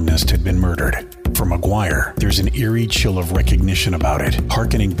columnist had been murdered. For McGuire, there's an eerie chill of recognition about it,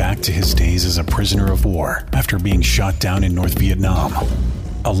 hearkening back to his days as a prisoner of war after being shot down in North Vietnam.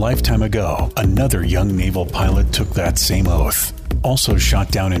 A lifetime ago, another young naval pilot took that same oath. Also shot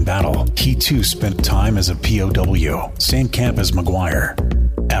down in battle, he too spent time as a POW, same camp as McGuire.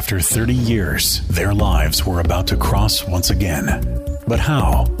 After 30 years, their lives were about to cross once again. But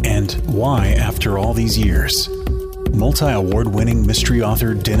how and why after all these years? Multi-award-winning mystery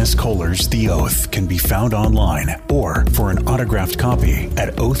author Dennis Kohler's The Oath can be found online or for an autographed copy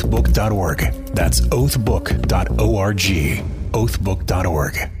at oathbook.org. That's oathbook.org.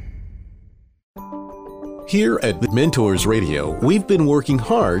 oathbook.org. Here at Mentors Radio, we've been working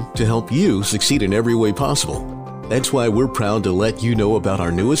hard to help you succeed in every way possible. That's why we're proud to let you know about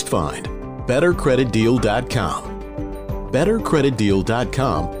our newest find, BetterCreditDeal.com.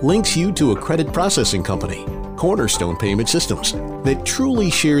 BetterCreditDeal.com links you to a credit processing company, Cornerstone Payment Systems, that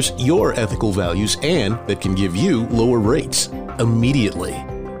truly shares your ethical values and that can give you lower rates immediately.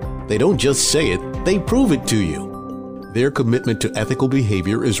 They don't just say it, they prove it to you. Their commitment to ethical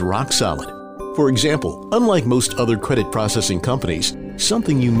behavior is rock solid. For example, unlike most other credit processing companies,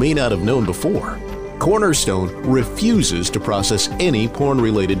 something you may not have known before, Cornerstone refuses to process any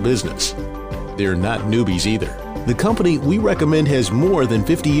porn-related business. They're not newbies either. The company we recommend has more than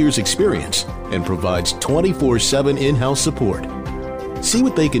 50 years experience and provides 24/7 in-house support. See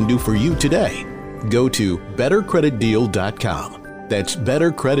what they can do for you today. Go to BetterCreditDeal.com. That's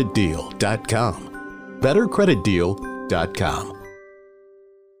BetterCreditDeal.com. BetterCreditDeal.com.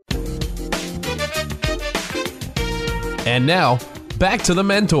 And now, back to the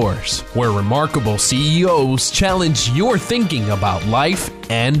Mentors, where remarkable CEOs challenge your thinking about life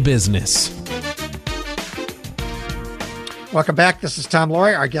and business. Welcome back. This is Tom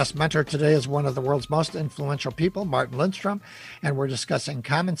Laurie. Our guest mentor today is one of the world's most influential people, Martin Lindstrom, and we're discussing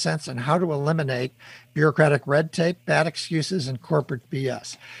common sense and how to eliminate bureaucratic red tape, bad excuses, and corporate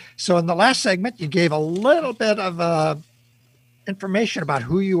BS. So in the last segment, you gave a little bit of information about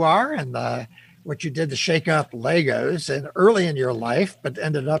who you are and what you did to shake up Legos and early in your life, but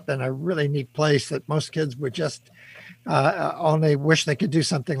ended up in a really neat place that most kids would just only wish they could do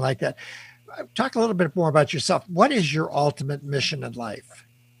something like that. Talk a little bit more about yourself. What is your ultimate mission in life?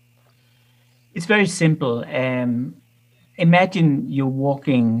 It's very simple. Imagine you're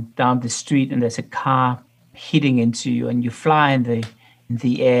walking down the street and there's a car hitting into you, and you fly in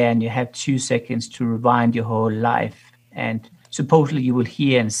the air, and you have 2 seconds to rewind your whole life. And supposedly you will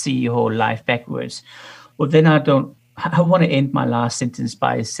hear and see your whole life backwards. Well, then I want to end my last sentence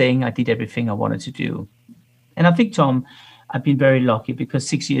by saying I did everything I wanted to do. And I think, Tom, I've been very lucky because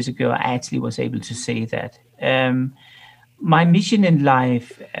 6 years ago, I actually was able to say that. My mission in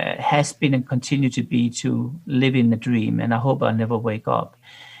life has been and continue to be to live in a dream, and I hope I'll never wake up.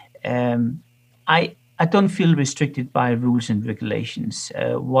 I don't feel restricted by rules and regulations.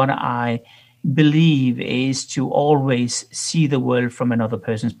 What I believe is to always see the world from another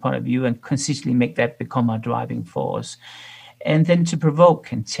person's point of view and consistently make that become our driving force. And then to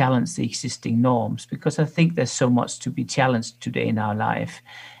provoke and challenge the existing norms, because I think there's so much to be challenged today in our life.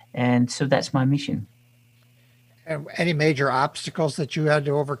 And so that's my mission. And any major obstacles that you had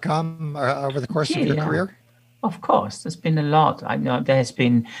to overcome over the course of your career? Of course, there's been a lot. I know there has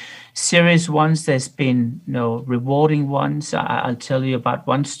been serious ones. There's been rewarding ones. I'll tell you about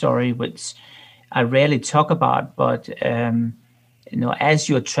one story which I rarely talk about, but as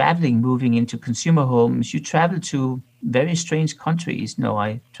you're traveling, moving into consumer homes, you travel to very strange countries.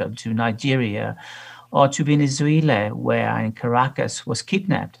 I traveled to Nigeria or to Venezuela, where I, in Caracas, was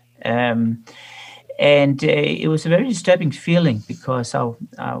kidnapped. And it was a very disturbing feeling because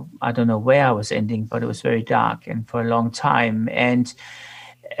I don't know where I was ending, but it was very dark and for a long time. And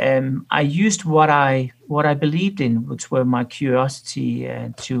I used what I believed in, which were my curiosity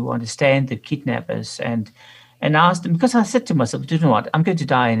to understand the kidnappers and asked them, because I said to myself, you know what, I'm going to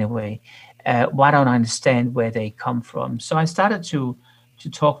die anyway. why don't I understand where they come from? So I started to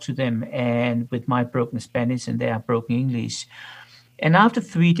talk to them, and with my broken Spanish and their broken English. And after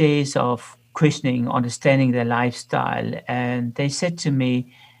 3 days of questioning, understanding their lifestyle, and they said to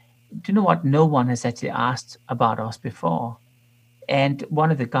me, do you know what? No one has actually asked about us before. And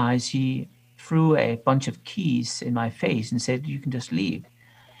one of the guys, he threw a bunch of keys in my face and said, you can just leave.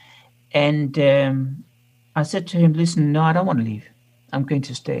 And I said to him, listen, no, I don't want to leave. I'm going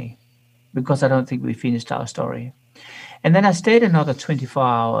to stay because I don't think we finished our story. And then I stayed another 24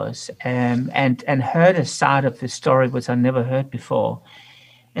 hours and heard a side of the story which I never heard before.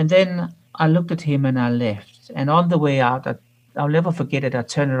 And then I looked at him and I left. And on the way out, I'll never forget it. I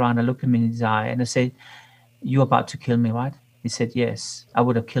turned around, I looked him in his eye and I said, you're about to kill me, right? He said, yes, I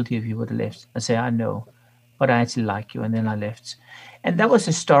would have killed you if you would have left. I said, I know, but I actually like you. And then I left. And that was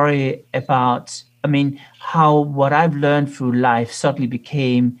a story about, how what I've learned through life suddenly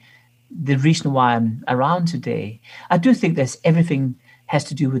became the reason why I'm around today. I do think everything has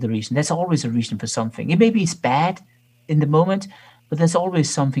to do with the reason. There's always a reason for something. It maybe it's bad in the moment, but there's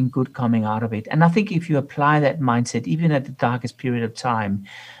always something good coming out of it. And I think if you apply that mindset, even at the darkest period of time,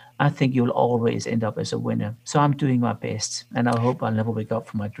 I think you'll always end up as a winner. So I'm doing my best, and I hope I'll never wake up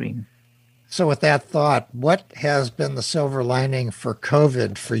from my dream. So with that thought, what has been the silver lining for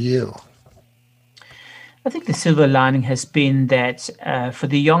COVID for you? I think the silver lining has been that for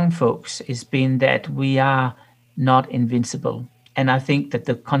the young folks, it's been that we are not invincible. And I think that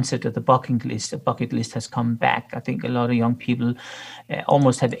the concept of the bucket list has come back. I think a lot of young people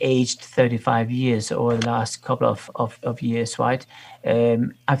almost have aged 35 years over the last couple of years, right?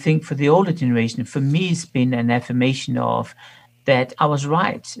 I think for the older generation, for me, it's been an affirmation of that I was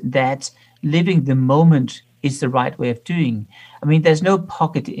right, that living the moment is the right way of doing. There's no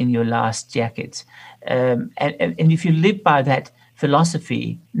pocket in your last jacket. And if you live by that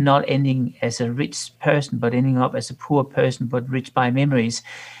philosophy, not ending as a rich person, but ending up as a poor person, but rich by memories,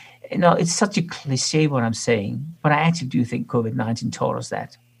 it's such a cliche what I'm saying, but I actually do think COVID-19 taught us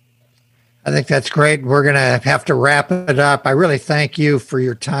that. I think that's great. We're going to have to wrap it up. I really thank you for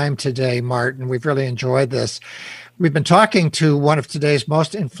your time today, Martin. We've really enjoyed this. We've been talking to one of today's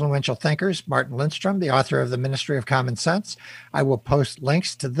most influential thinkers, Martin Lindstrom, the author of The Ministry of Common Sense. I will post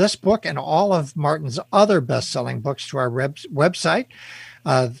links to this book and all of Martin's other best-selling books to our website.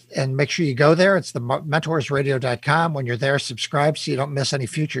 And make sure you go there. It's thementorsradio.com. When you're there, subscribe so you don't miss any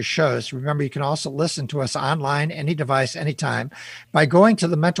future shows. Remember, you can also listen to us online, any device, anytime, by going to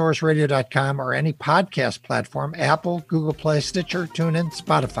thementorsradio.com or any podcast platform, Apple, Google Play, Stitcher, TuneIn,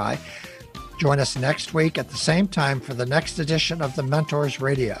 Spotify. Join us next week at the same time for the next edition of The Mentors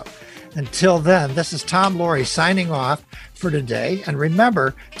Radio. Until then, this is Tom Laurie signing off for today. And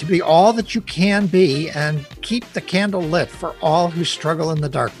remember to be all that you can be and keep the candle lit for all who struggle in the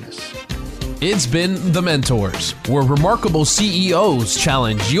darkness. It's been The Mentors, where remarkable CEOs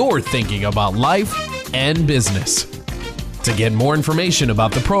challenge your thinking about life and business. To get more information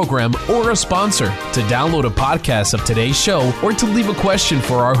about the program or a sponsor, to download a podcast of today's show, or to leave a question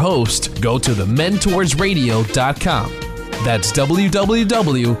for our host, go to thementorsradio.com. That's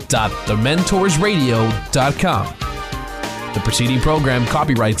www.thementorsradio.com. The preceding program,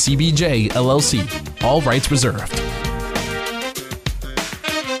 copyright CBJ, LLC. All rights reserved.